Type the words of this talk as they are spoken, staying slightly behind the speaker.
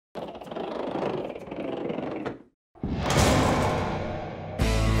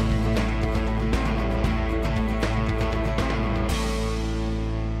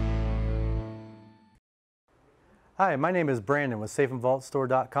Hi, my name is Brandon with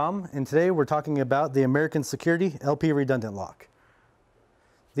SafeandVaultStore.com, and today we're talking about the American Security LP redundant lock.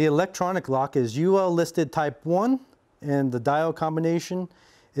 The electronic lock is UL listed Type 1, and the dial combination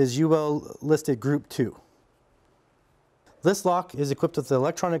is UL listed Group 2. This lock is equipped with the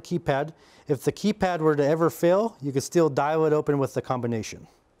electronic keypad. If the keypad were to ever fail, you could still dial it open with the combination.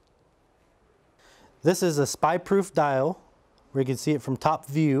 This is a spyproof dial, where you can see it from top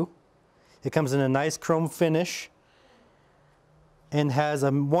view. It comes in a nice chrome finish and has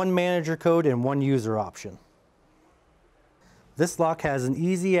a one manager code and one user option. This lock has an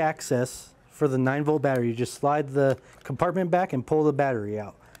easy access for the 9-volt battery. You just slide the compartment back and pull the battery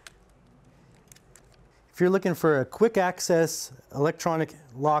out. If you're looking for a quick access electronic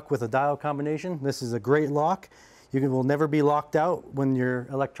lock with a dial combination, this is a great lock. You will never be locked out when your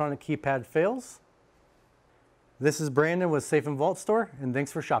electronic keypad fails. This is Brandon with Safe and Vault Store, and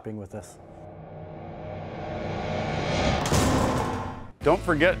thanks for shopping with us. Don't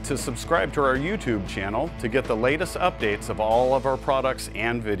forget to subscribe to our YouTube channel to get the latest updates of all of our products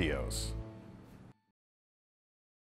and videos.